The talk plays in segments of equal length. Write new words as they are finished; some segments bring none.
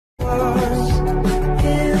was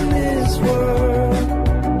in this world.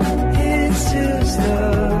 It's just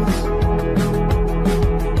us.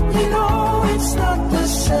 You know it's not the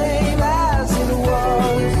same as it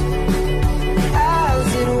was, as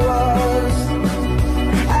it was,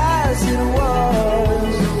 as it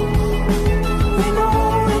was. We know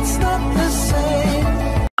it's not the same.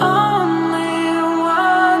 Only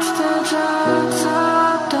watch the jobs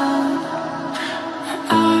are done.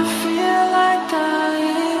 I feel like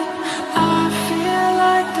dying. I feel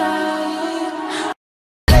like dying.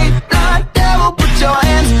 Late night devil, put your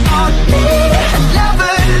hands on me.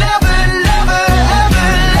 Never, never, never, ever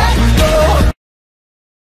let go.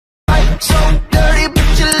 Fight so dirty, but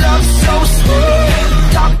your love so sweet.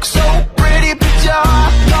 Talk so pretty, but your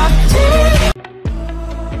heart not deep.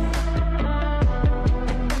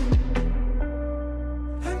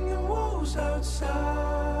 Hanging walls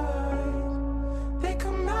outside, they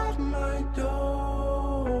come out my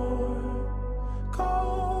door,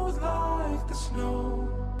 cold like the snow.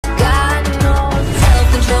 God knows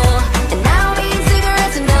self-control, and now we eat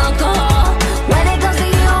cigarettes and alcohol. When it comes to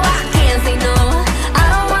you, I can't say no. I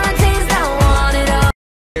don't wanna taste, I want it all.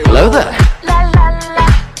 Hello there. La la la,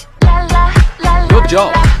 la la la la. Good job.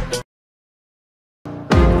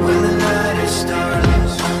 When the night is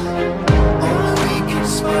starless, only we can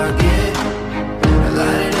spark it.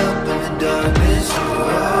 Light it up in the darkness.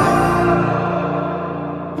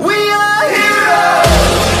 We are heroes,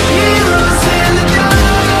 heroes in the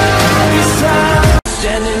darkest time.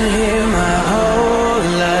 Standing here my whole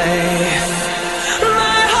life,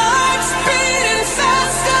 my heart's beating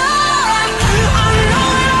faster. I know you're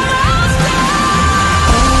lost.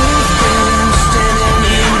 Always been standing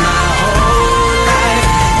here my whole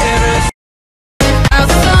life. Our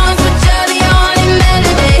songs would just be on in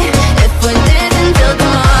melody if we didn't till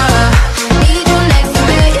tomorrow. Need you next to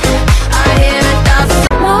me. I hear it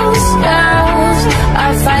thousand. Most girls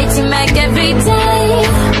are fighting back every day.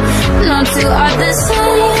 Not two are the same.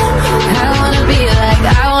 I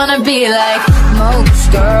wanna be like most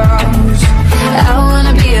girls. I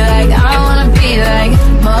wanna be like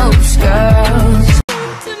most girls.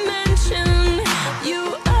 To mention you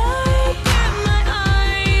are in my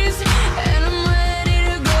eyes, and I'm ready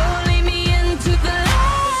to go. Lead me into the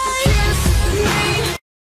light. Kiss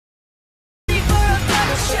me for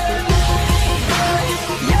affection.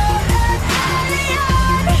 You're an alien.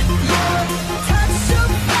 Your touch so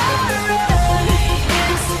foreign.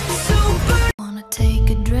 It's super. Wanna take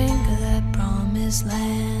a drink of that promised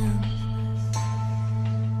land.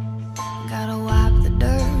 Gotta wipe the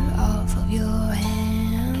dirt off of your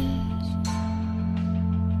hands.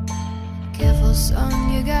 Careful, son,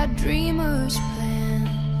 you got dreamers'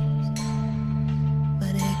 plans,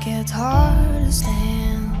 but it gets hard to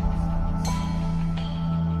stand.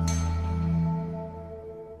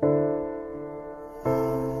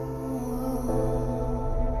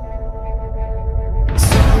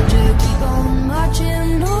 Soldier, keep on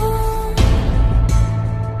marching on.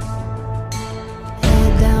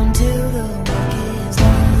 Head down till the work is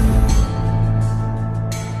done.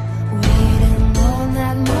 Waiting on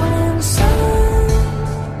that morning sun.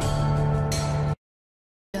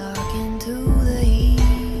 Dark into the heat.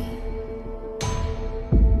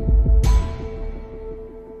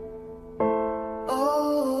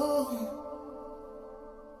 Oh,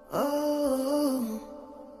 oh,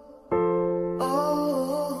 oh,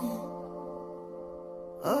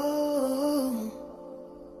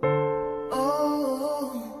 oh,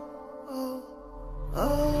 oh,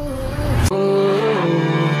 oh.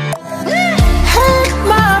 Had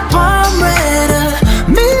my palm read a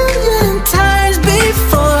million times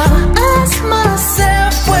before. Ask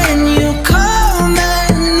myself when you come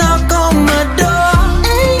and knock on my door.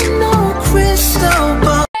 Ain't no crystal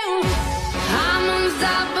ball. I'm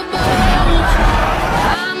unstoppable.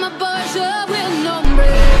 I'm a Porsche with no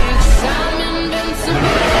brakes. I'm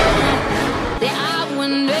invincible. Yeah, I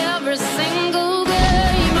win every single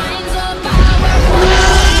game. I'm so powerful.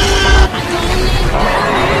 I don't need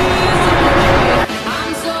batteries.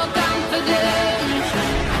 I'm so confident.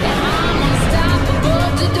 Yeah, I'm unstoppable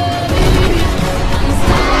today.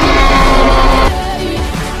 Unstoppable today.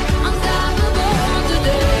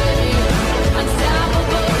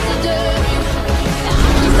 Unstoppable today.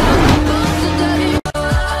 Unstoppable today.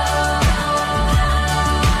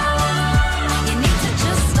 You need to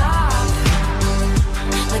just stop.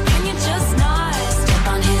 Like, can you just not step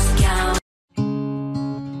on his gown?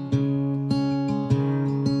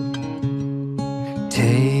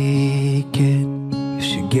 Take it. If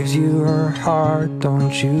she gives you her heart,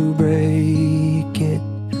 don't you break it.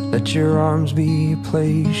 Let your arms be a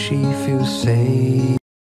place she feels safe.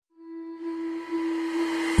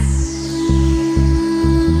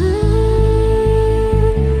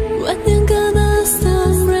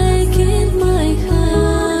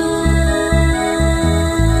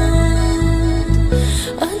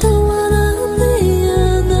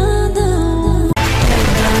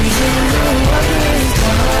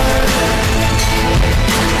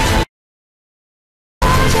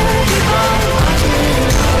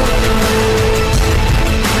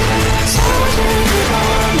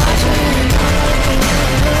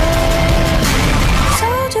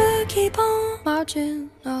 without you,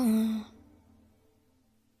 no.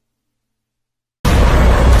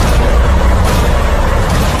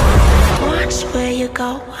 Watch where you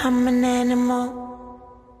go, I'm an animal.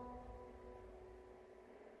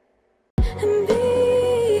 And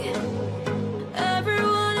be,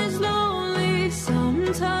 everyone is lonely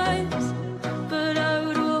sometimes, but I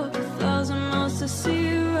would walk 1,000 miles to see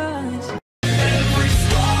you rise. Every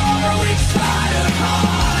star we try to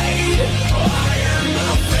hide, I am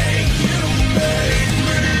the fake you made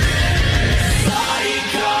me.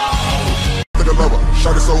 Psycho. Think I love her,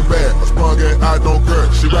 shot it so bad, I sprung and I don't care.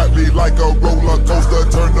 She wrapped me like a roller coaster,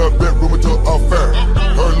 turned the bedroom into a fair.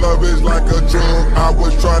 Her love is like a drug, I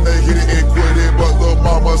was trying to hit it and quit it, but the